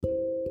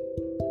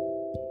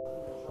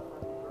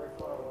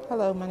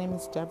Hello, my name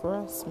is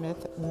Deborah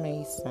Smith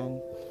Mason,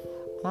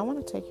 and I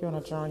want to take you on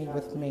a journey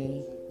with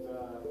me.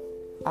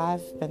 I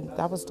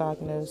was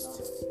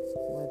diagnosed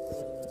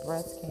with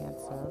breast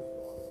cancer,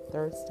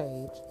 third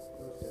stage,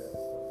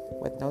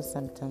 with no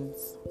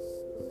symptoms,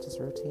 just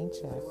routine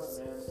checks,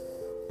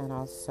 and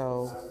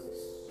also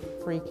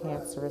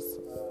precancerous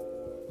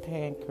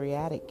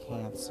pancreatic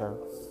cancer.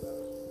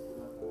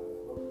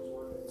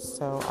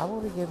 So I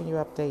will be giving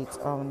you updates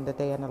on the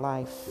day in the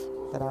life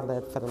that I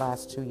lived for the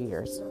last 2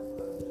 years.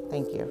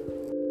 Thank you.